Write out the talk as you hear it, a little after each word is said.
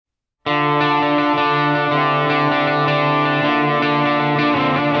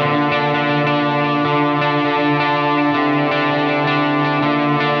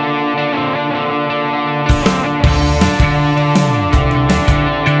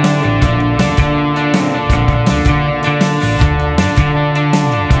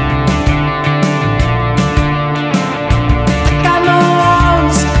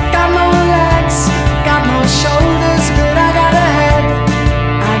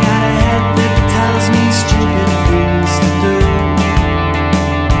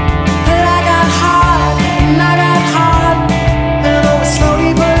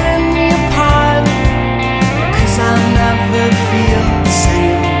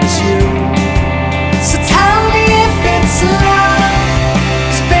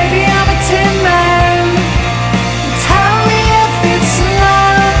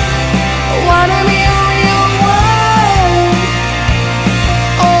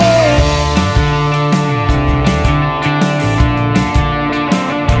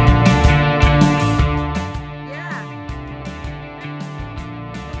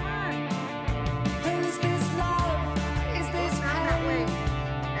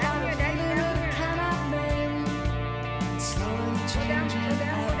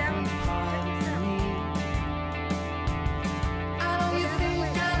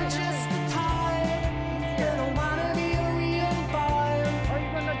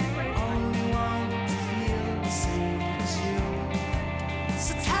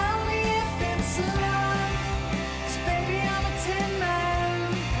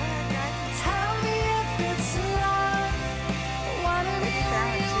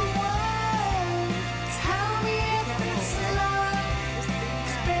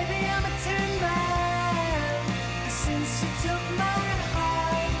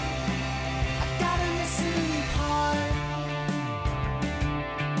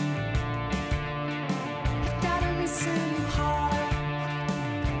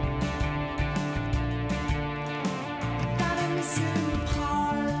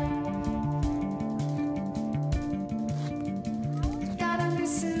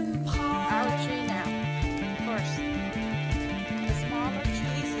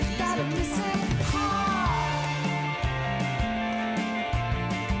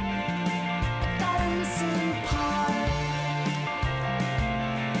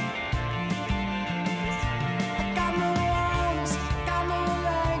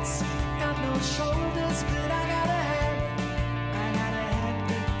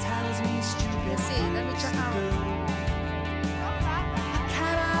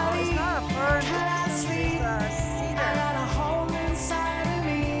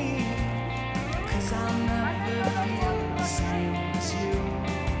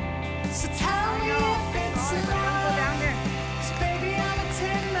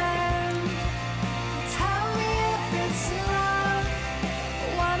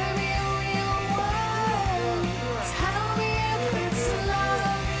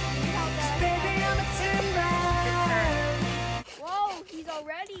He's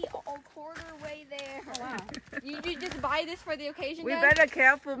already a quarter way there. Oh, wow. You just buy this for the occasion, We guys? better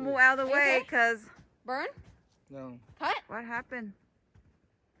careful, move out of the way, Okay. because... Burn? No. Cut? What happened?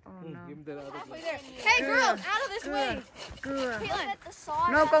 Oh, no. Give him that other Halfway one. there. Hey, girls, out of this way. Cưa.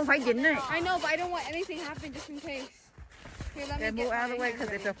 Caitlin. No, con phải dính này. I know, but I don't want anything to happen just in case. Here, let me Okay, get move out of the my way, hand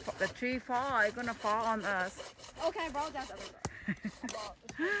because if ready. the tree fall, it's gonna fall on us. Oh, can I borrow that other girl?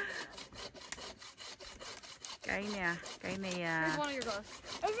 Cây nè, cây này Here's one of your girls.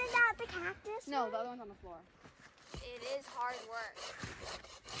 Isn't that the cactus? No, the other one's on the floor. It is hard work.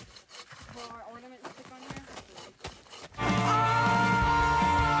 Will our ornament stick on here?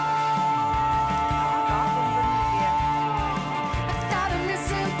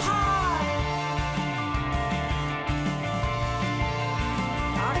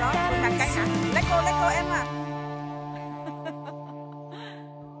 Let go em à.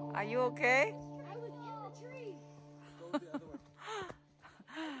 Are you okay?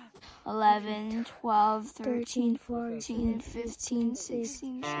 11, 12, 13, 14, 15,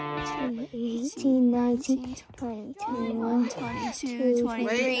 16, 17, 18, 19, 20, 21, 22,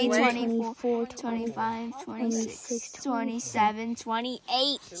 23, 24, 25, 26, 27,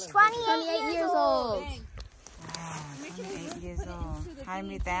 28. 28 years old. 28 years old.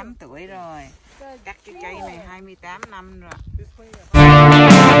 28 tuổi rồi. Cắt cái cây này 28 năm rồi.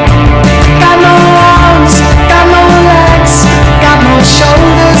 Got no arms, got no legs, got no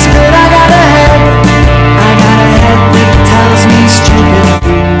shoulders, but I got a head. I got a head that tells me stupid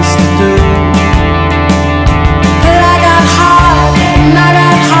things to do. But I got heart, and I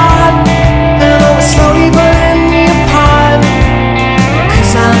got heart, that'll slowly burn me apart.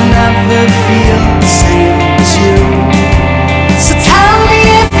 'Cause I'll never feel the same as you. So tell me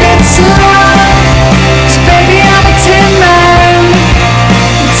if it's love, 'cause baby I'm a tin man.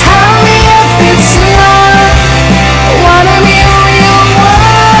 Tell me if it's love, I wanna be a real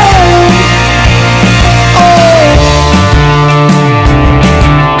one. Oh.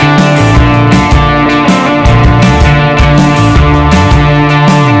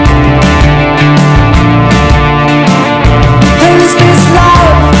 Is this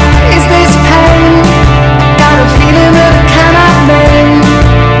love? Is this pain? Got a feeling that I cannot name.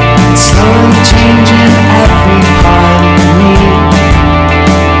 It's slowly changing every part of me.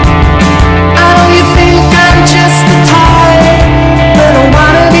 I know you think I'm just a toy, but I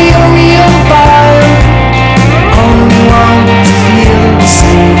wanna be a real boy. Only want to feel the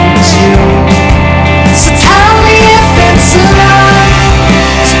same as you. So tell me if it's love,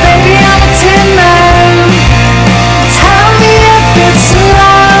 'cause baby I'm a tin man. Tell me if it's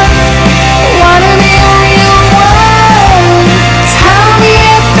love, I wanna be a real one. Tell me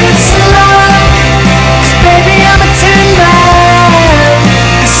if it's love, 'cause baby I'm a tin man.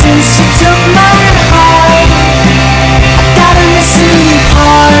 Since you took my heart, I got a missing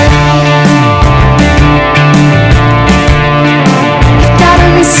part. I got a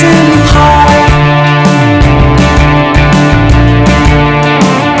missing part.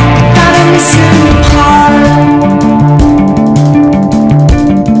 I got a missing part.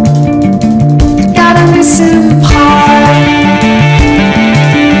 I got a missing part.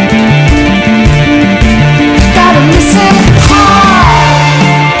 I got a missing part.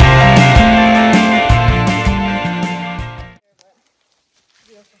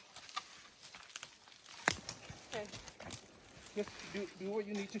 Just do what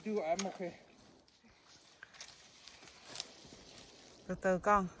you need to do. I'm okay. Từ từ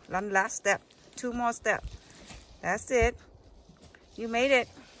con. One last step. Two more steps. That's it. You made it.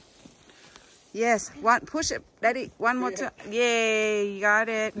 Yes. One. Push it, Daddy. One more time. Yay. You got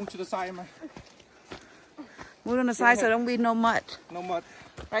it. Move to the side, man. Move on the side so don't be no mud. No mud.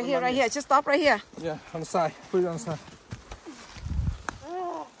 Right here, right here. Just stop right here. Yeah, on the side. Put it on the side.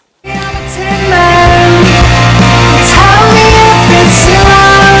 I'm a tin man. Tell me if it's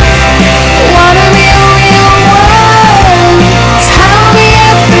love, I wanna be a real one. Tell me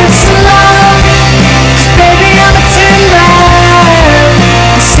if it's love, 'cause baby I'm a tin man.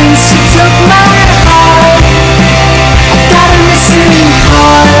 Since you took my heart, I got a missing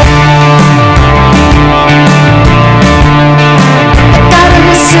part. I got a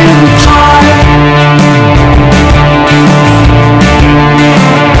missing part.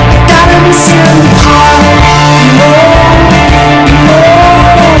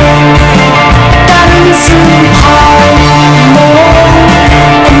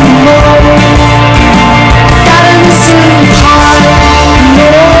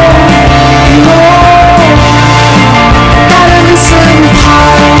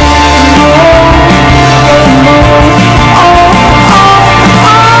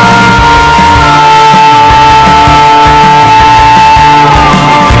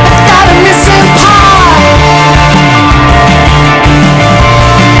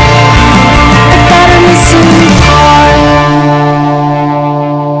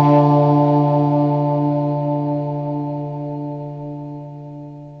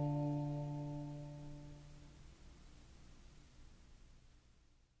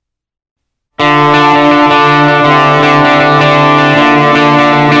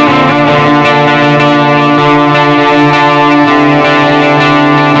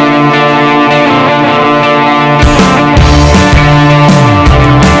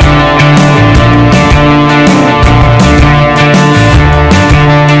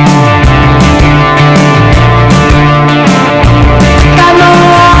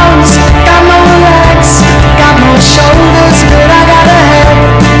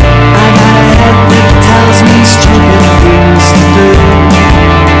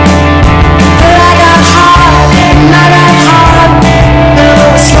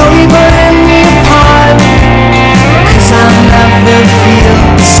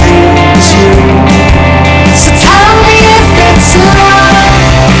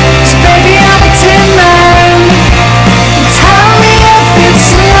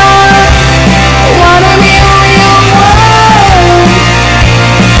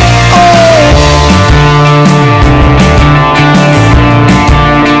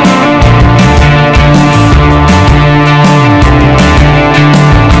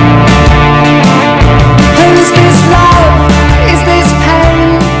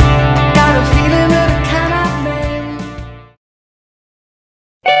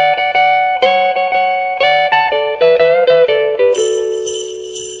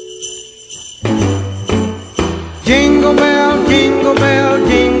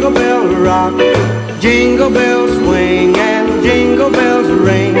 jingle bell rock. Jingle bells swing and jingle bells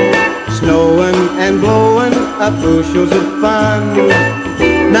ring. Snowing and blowing up bushels of fun.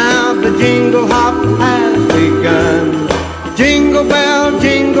 Now the jingle hop has begun. Jingle bell,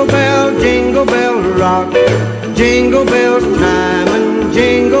 jingle bell, jingle bell rock. Jingle bells time and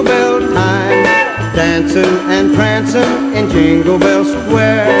jingle bell time. Dancing and prancing in Jingle Bell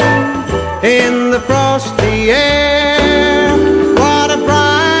Square. In the frosty air, what a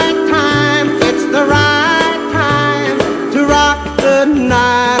bright time. It's the right time to rock the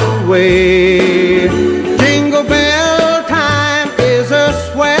night away. Jingle bell time is a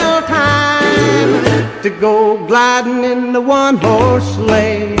swell time to go gliding in the one-horse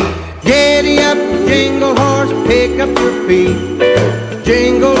sleigh. Giddy up, jingle horse, pick up your feet.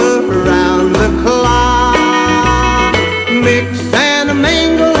 Jingle around the clock. Mix and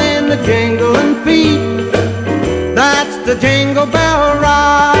mingle in the jingling feet. That's the Jingle Bell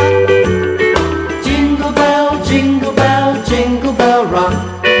Rock. Jingle bell, jingle bell, jingle bell rock.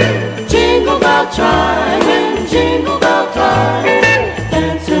 Jingle bell chime and jingle bell time.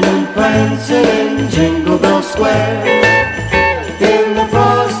 Dancing and prancing in Jingle Bell Square. In the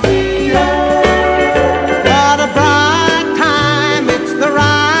frosty air. What a bright time, it's the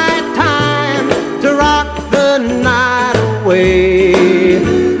right time to rock the night away.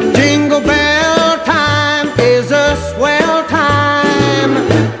 Jingle bell time is a swell time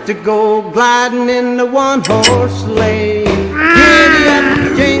to go gliding in the one-horse sleigh. Giddy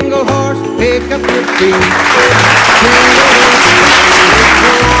up, jingle horse, pick up your feet. Jingle